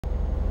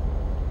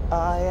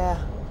Oh yeah.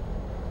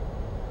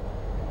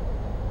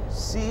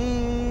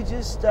 See,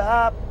 just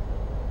stop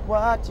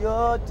what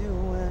you're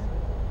doing.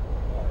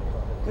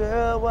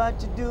 Girl,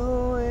 what you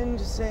doing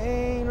just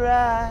ain't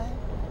right.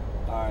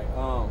 All right,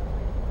 well,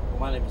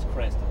 my name is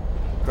Creston.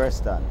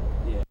 Creston.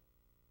 Yeah.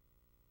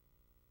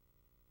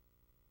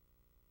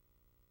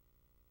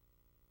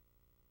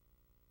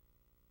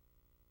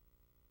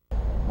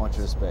 Much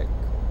respect.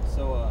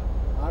 So,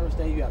 I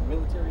understand you got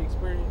military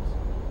experience?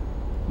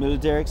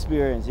 Military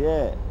experience,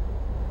 yeah.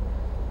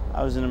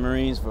 I was in the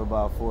Marines for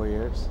about 4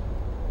 years.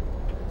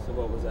 So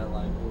what was that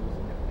like?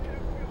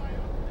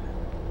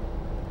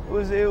 What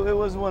was It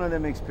was one of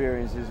them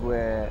experiences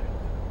where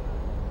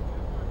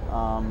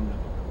I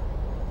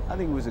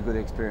think it was a good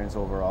experience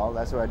overall.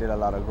 That's where I did a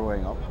lot of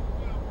growing up,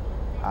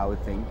 I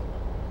would think.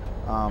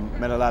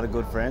 Met a lot of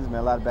good friends,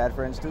 met a lot of bad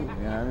friends too, you know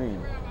what I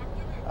mean?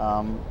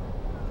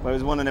 But it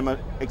was one of them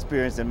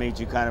experiences that made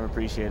you kind of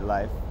appreciate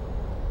life.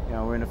 You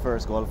know, we're in the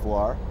first Gulf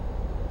War,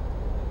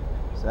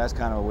 so that's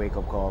kind of a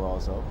wake-up call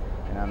also,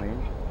 you know what I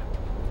mean?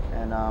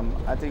 And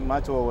I think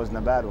my tour wasn't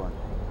a bad one.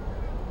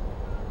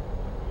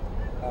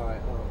 All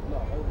right, no,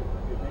 hold it.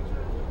 Make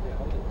sure, yeah,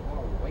 hold it.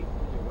 Hold on, wait a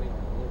little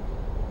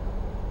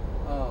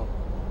bit.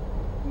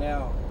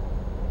 Now,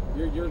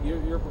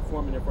 you're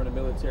performing in front of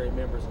military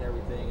members and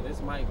everything, and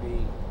this might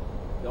be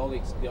the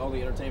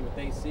only entertainment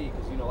they see,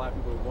 because you know a lot of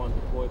people are going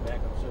deployed back.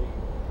 I'm sure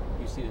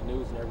you see the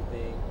news and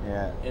everything.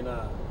 Yeah. And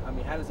I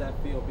mean, how does that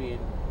feel being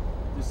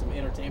just some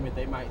entertainment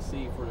they might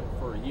see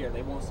for a year?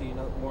 They won't see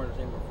more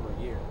entertainment for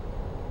a year.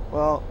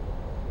 Well,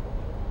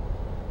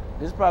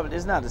 this is probably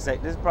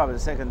the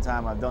second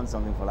time I've done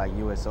something for like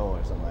USO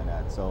or something like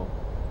that. So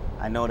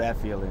I know that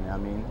feeling. I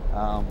mean,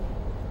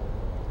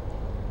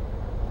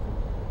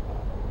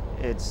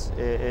 it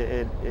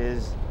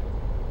is.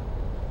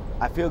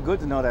 I feel good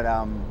to know that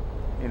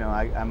you know,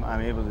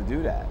 I'm able to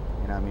do that.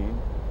 You know what I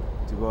mean?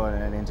 To go out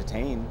and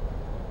entertain.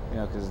 You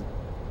know, because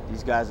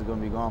these guys are going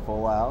to be gone for a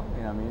while.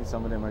 You know what I mean?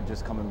 Some of them are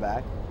just coming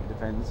back. It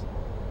depends.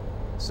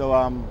 So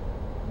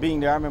being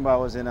there, I remember I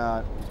was in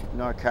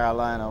North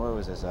Carolina. Where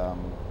was this?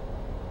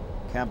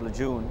 Camp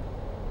Lejeune.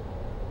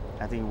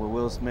 I think with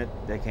Will Smith.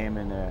 They came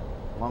in there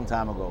a long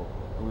time ago.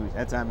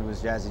 That time it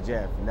was Jazzy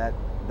Jeff, and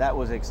that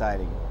was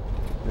exciting.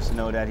 Just to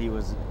know that he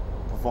was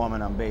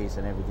performing on bass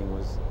and everything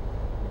was,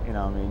 you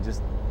know, I mean,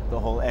 just the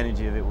whole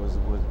energy of it was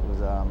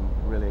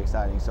really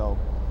exciting. So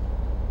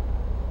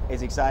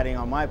it's exciting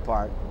on my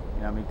part,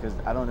 you know, I mean, because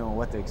I don't know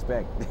what to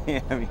expect.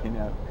 I mean, you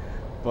know,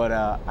 but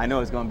I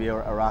know it's going to be a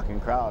rocking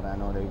crowd. I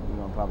know we're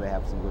going to probably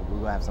have we're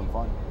going to have some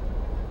fun.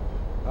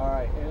 All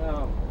right, and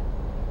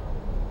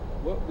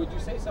what would you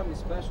say something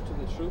special to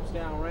the troops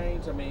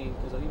downrange? I mean,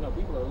 because you know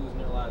people are losing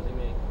their lives. I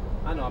mean,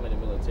 I know I'm in the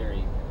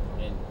military,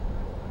 and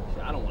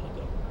I don't want to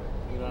go.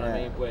 You know what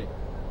I mean? But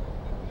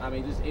I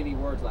mean, just any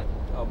words like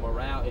a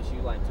morale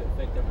issue, like to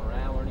affect their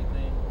morale or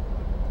anything.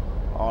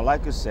 All I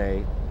could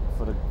say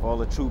for all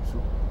the troops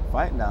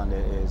fighting down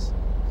there is,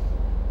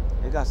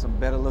 they got some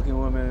better looking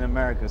women in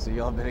America, so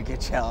y'all better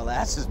get y'all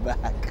asses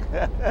back.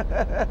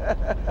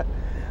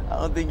 I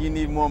don't think you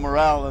need more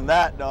morale than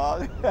that,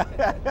 dog.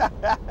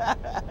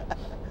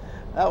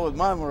 That was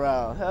my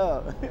morale.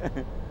 Hell.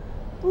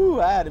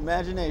 Ooh, I had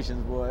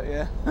imaginations, boy,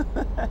 yeah.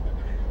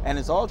 And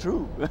it's all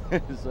true.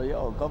 So,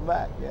 yo, come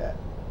back, yeah.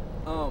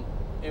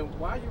 And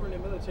while you were in the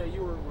military,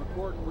 you were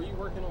recording, were you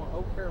working on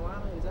Oak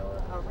Carolina? Is that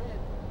what I read?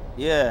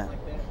 Yeah.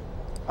 Like that?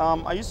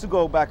 I used to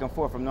go back and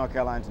forth from North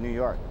Carolina to New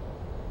York.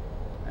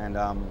 And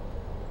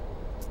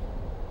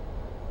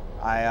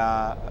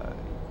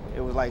it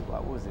was like,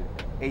 what was it,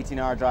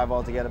 18-hour drive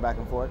altogether back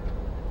and forth?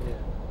 Yeah.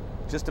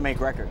 Just to make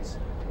records,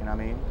 you know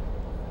what I mean?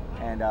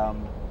 And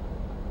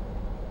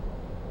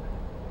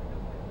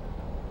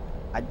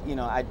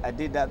I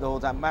did that the whole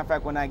time. Matter of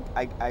fact, when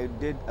I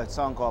did a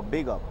song called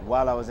Big Up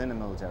while I was in the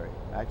military.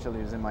 Actually,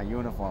 it was in my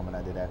uniform when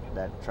I did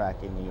that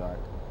track in New York.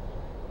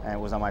 And it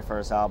was on my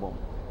first album.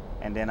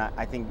 And then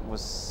I think it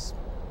was,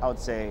 I'd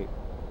say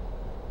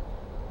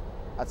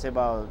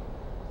about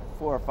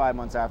 4 or 5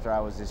 months after I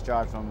was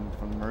discharged from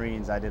the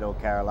Marines, I did Oak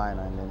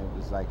Carolina, and then it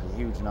was like a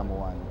huge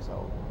 #1.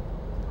 So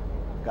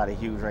got a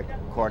huge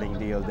recording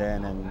deal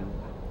then, and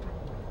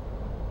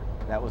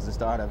that was the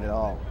start of it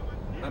all.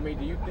 I mean,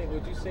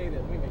 would you say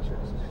that, let me make sure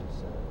this is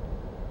just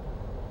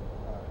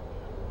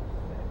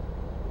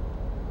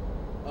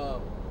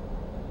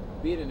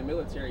being in the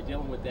military,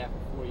 dealing with that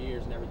for 4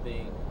 years and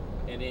everything,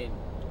 and then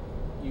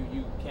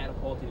you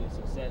catapulted in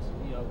success,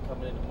 you know,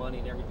 coming into money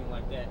and everything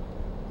like that.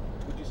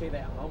 Would you say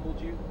that humbled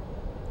you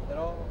at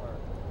all?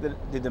 Or?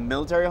 Did the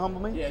military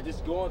humble me? Yeah,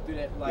 just going through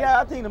that. Like, yeah,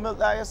 I think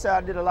like I said,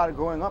 I did a lot of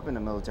growing up in the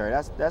military.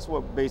 That's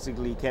what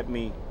basically kept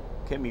me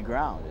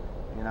grounded.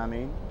 You know what I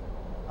mean?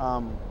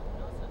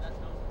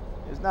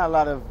 There's not a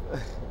lot of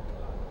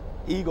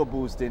ego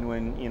boosting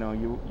when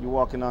you're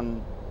walking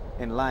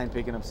in line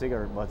picking up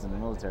cigarette butts in the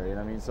military. You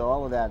know what I mean? So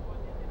all of that,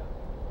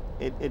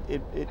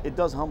 it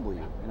does humble you.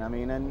 You know what I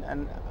mean?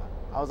 And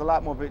I was a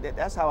lot more.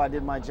 That's how I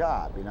did my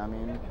job. You know what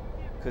I mean?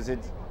 Because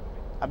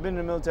I've been in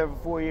the military for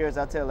 4 years.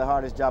 I tell you, the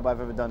hardest job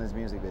I've ever done is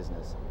music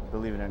business.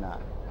 Believe it or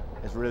not,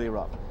 it's really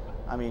rough.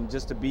 I mean,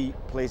 just to be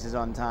places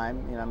on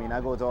time. You know, I mean,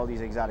 I go to all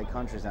these exotic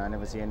countries and I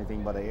never see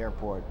anything but an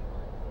airport,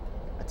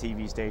 a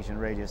TV station,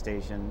 radio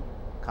station,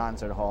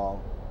 concert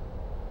hall,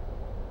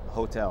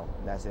 hotel.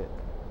 That's it.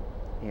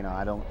 You know,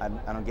 I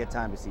don't get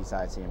time to see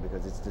sightseeing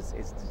because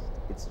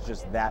it's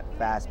just that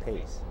fast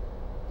pace.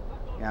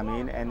 You know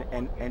what I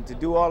mean? And to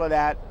do all of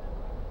that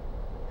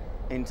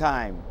in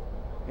time,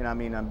 you know what I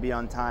mean, and be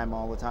on time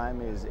all the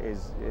time is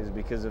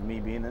because of me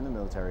being in the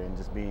military and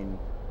just being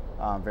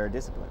very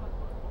disciplined.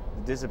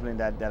 The discipline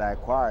that I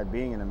acquired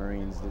being in the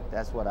Marines,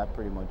 that's what I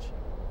pretty much,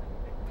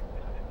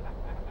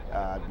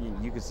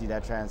 you can see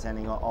that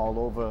transcending all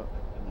over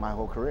my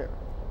whole career.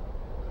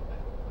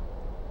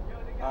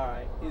 All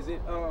right. Is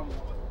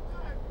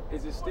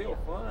it still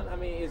fun? I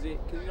mean, is it,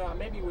 because, you know,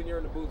 maybe when you're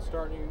in the booth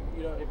starting,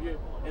 you know, if you're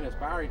an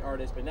aspiring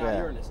artist, but now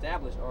you're an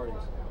established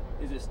artist,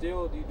 is it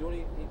still, do you do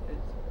any,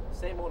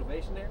 same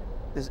motivation there?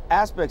 There's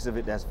aspects of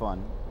it that's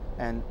fun,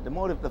 and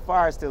the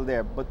fire is still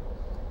there, but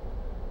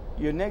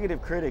your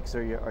negative critics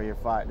are your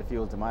fire, the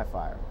fuel to my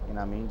fire. You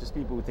know what I mean? Just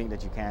people who think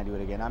that you can't do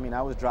it again. I mean,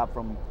 I was dropped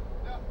from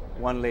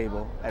one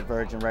label at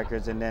Virgin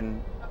Records, and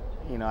then,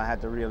 you know, I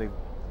had to really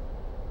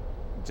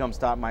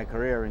jumpstart my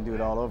career and do it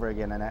all over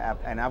again,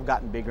 and I've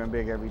gotten bigger and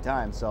bigger every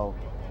time. So,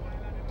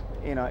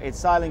 you know, it's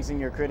silencing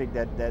your critic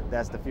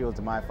that's the fuel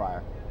to my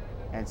fire,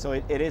 and so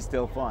it is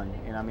still fun.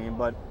 You know what I mean?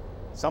 But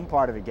some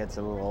part of it gets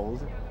a little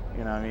old.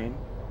 You know what I mean?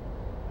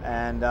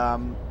 And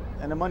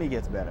the money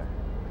gets better.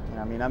 You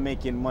know what I mean? I'm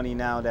making money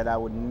now that I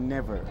would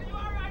never,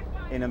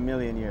 in a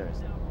million years,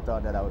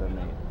 thought that I would have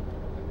made.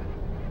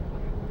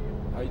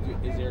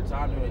 Is there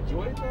time to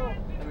enjoy it though?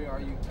 I mean, are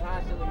you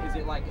constantly,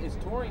 is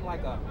touring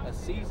like a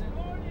season?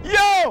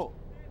 Yo!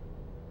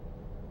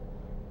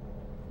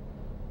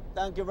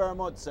 Thank you very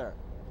much, sir.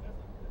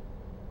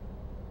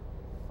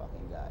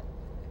 Fucking guy.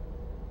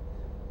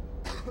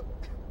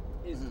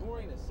 Is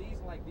touring a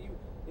season? Like,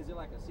 is it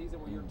like a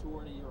season where you're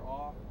touring and you're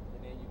off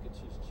and then you could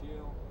just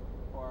chill?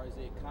 Or is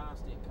it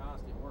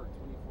constant work,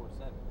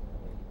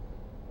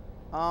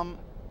 24/7?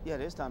 Yeah,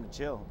 there's time to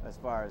chill as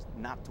far as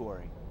not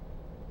touring.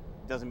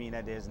 Doesn't mean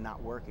that there's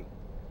not working.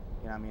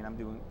 You know what I mean? I'm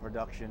doing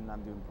production,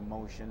 I'm doing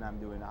promotion, I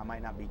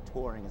might not be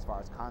touring as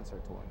far as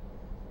concert touring.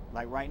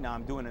 Like right now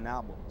I'm doing an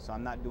album, so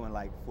I'm not doing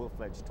like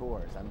full-fledged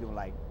tours. I'm doing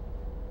like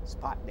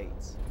spot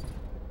dates,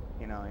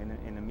 you know,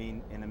 in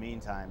the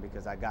meantime,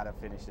 because I gotta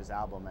finish this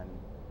album, and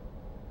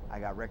I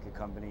got record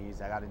companies,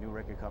 I got a new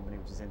record company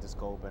which is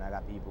Interscope, and I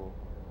got people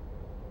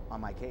on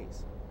my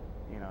case,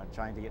 you know,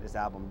 trying to get this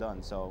album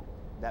done. So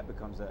that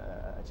becomes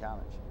a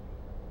challenge.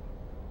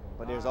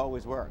 But there's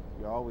always work.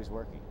 You're always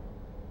working.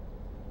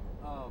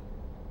 Well,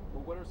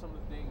 what are some of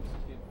the things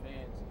can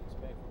fans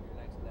expect from your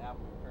next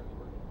album you're currently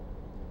working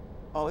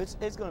on? Oh,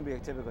 it's going to be a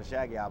typical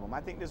Shaggy album. I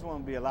think this one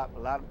will be a lot.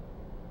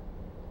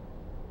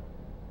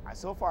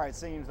 So far, it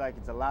seems like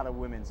it's a lot of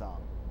women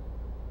songs.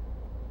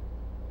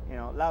 You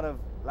know, a lot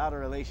of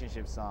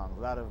relationship songs.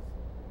 A lot of,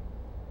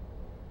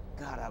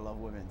 God, I love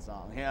women's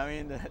songs. You know what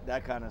I mean?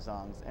 That kind of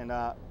songs. And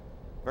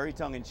very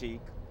tongue-in-cheek.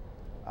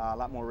 A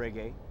lot more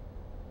reggae.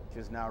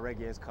 Just now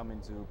reggae has come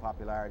into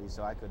popularity,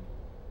 so I could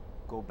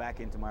go back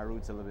into my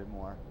roots a little bit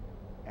more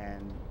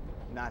and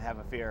not have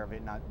a fear of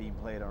it not being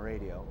played on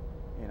radio,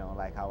 you know,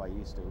 like how I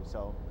used to.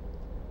 So,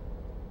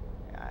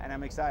 and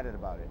I'm excited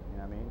about it, you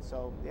know what I mean?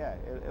 So yeah,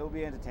 it'll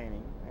be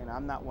entertaining. And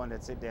I'm not one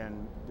that sit there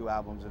and do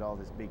albums with all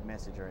this big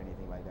message or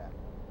anything like that.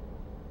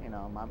 You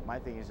know, my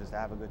thing is just to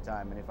have a good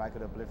time, and if I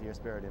could uplift your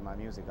spirit in my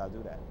music, I'll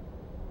do that.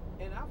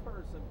 And I've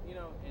heard some, you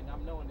know, and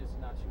I'm knowing this is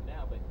not you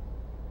now, but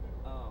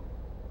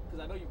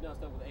because I know you've done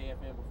stuff with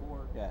AFN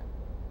before. Yeah.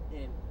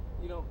 And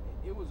you know,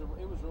 it was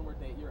rumored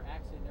that your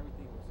accent and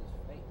everything was just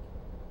fake.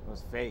 It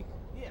was fake.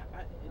 Yeah,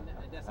 and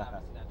that's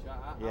obviously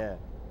not true. Yeah.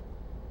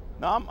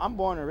 No, I'm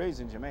born and raised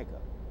in Jamaica.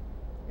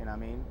 You know what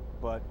I mean?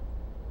 But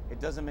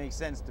it doesn't make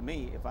sense to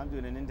me if I'm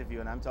doing an interview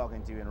and I'm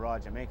talking to you in raw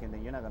Jamaican,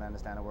 then you're not going to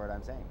understand a word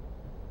I'm saying.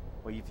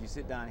 But if you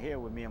sit down here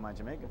with me and my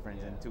Jamaican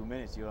friends, in 2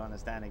 minutes, you'll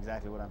understand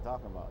exactly what I'm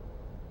talking about.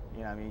 You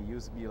know what I mean? You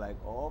used to be like,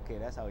 oh, okay,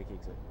 that's how he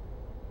kicks it.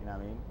 You know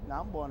what I mean?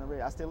 Now I'm born and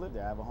raised. I still live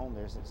there. I have a home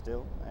there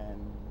still,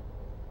 and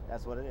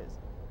that's what it is.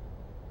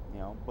 You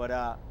know, but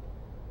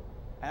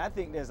and I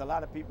think there's a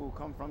lot of people who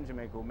come from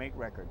Jamaica who make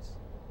records.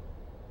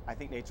 I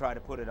think they try to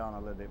put it on a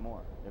little bit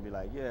more. They'll be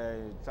like, yeah,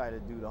 try to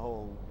do the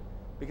whole,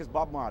 because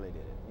Bob Marley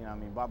did it. You know what I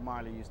mean? Bob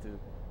Marley used to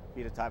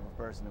be the type of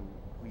person who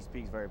he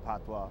speaks very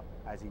patois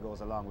as he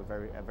goes along with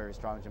a very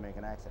strong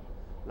Jamaican accent.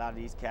 A lot of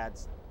these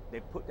cats, they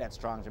put that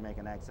strong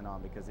Jamaican accent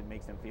on because it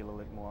makes them feel a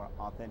little more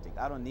authentic.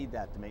 I don't need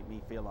that to make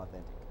me feel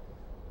authentic.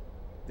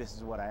 This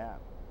is what I am.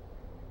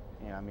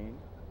 You know what I mean?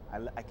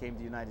 I came to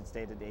the United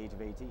States at the age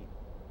of 18. You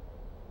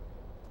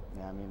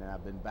know what I mean? And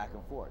I've been back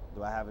and forth.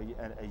 Do I have a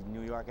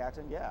New York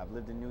accent? Yeah, I've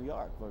lived in New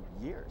York for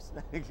years.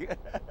 You know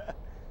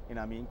what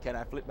I mean? Can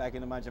I flip back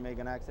into my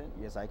Jamaican accent?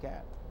 Yes, I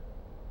can.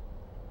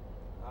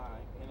 All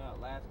right,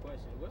 and last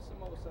question. What's the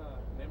most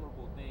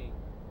memorable thing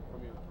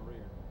from your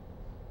career?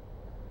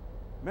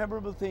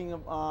 Memorable thing,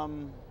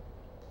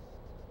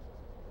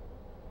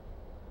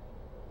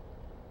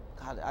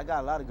 God, I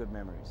got a lot of good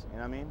memories, you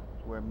know what I mean,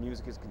 where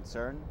music is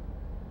concerned.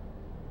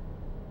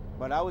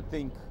 But I would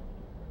think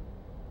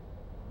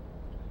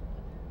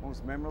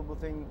most memorable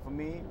thing for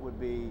me would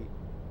be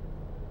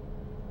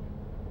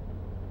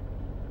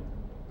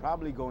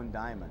probably going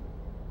diamond.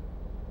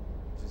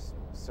 Just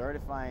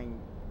certifying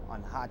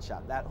on Hot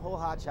Shot. That whole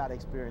Hot Shot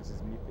experience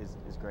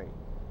is great.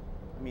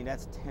 I mean,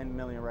 that's 10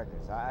 million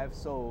records. I've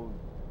sold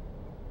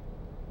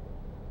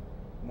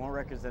more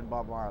records than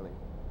Bob Marley.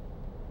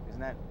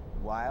 Isn't that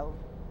wild?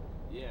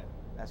 Yeah.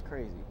 That's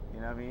crazy.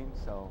 You know what I mean?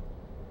 So,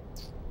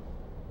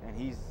 and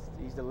he's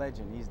the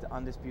legend. He's the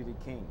undisputed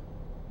king.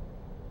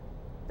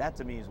 That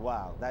to me is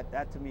wild.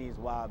 That to me is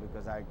wild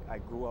because I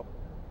grew up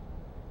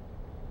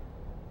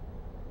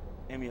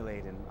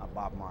emulating a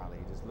Bob Marley,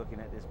 just looking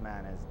at this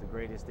man as the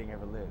greatest thing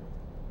ever lived.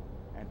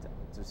 And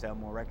to sell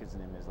more records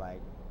than him is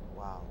like,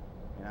 wow.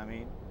 You know what I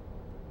mean?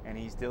 And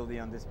he's still the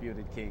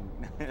undisputed king,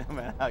 no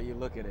matter how you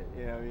look at it.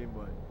 You know what I mean?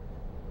 But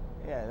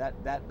yeah,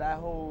 that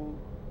whole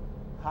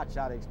Hot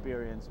Shot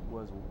experience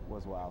was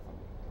wild for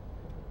me.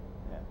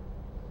 Yeah.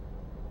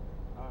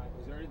 All right.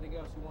 Is there anything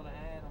else you want to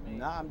add? I mean,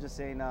 no, I'm just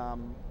saying.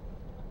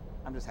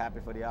 I'm just happy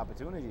for the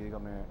opportunity to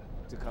come here,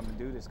 to come and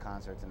do this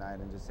concert tonight,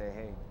 and just say,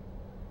 hey,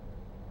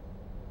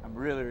 I'm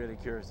really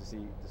curious to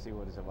see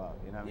what it's about.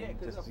 You know what I mean?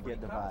 Just to get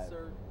the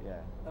vibe.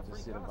 Yeah. A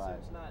free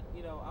concert's not.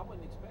 You know, I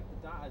wouldn't expect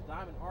a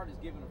diamond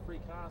artist giving a free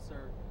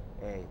concert.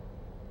 Hey,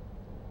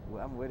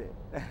 well, I'm with it.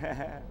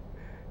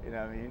 You know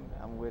what I mean?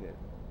 I'm with it.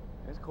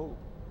 It's cool.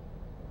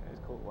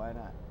 It's cool. Why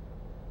not?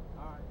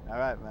 All right. All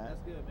right, man.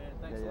 That's good, man.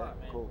 Thanks a lot,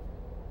 man. Cool.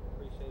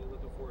 Appreciate it.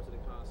 Looking forward to the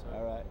concert.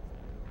 All right.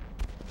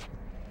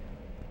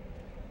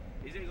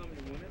 Is there gonna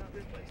be women at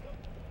this place though?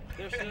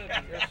 There should be.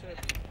 There should be.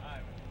 All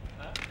right.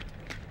 Huh?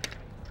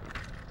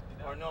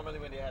 Or normally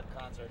when they have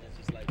concerts, it's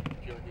just like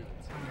pure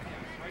dudes.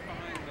 Right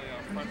behind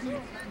the front seats.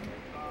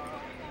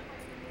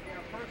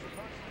 Yeah, first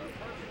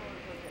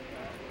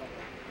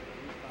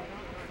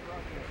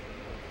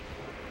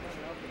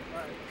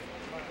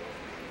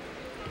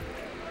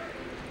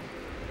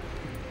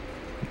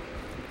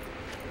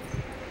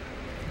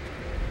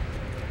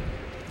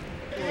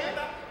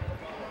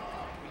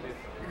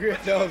Good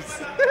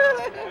jobs.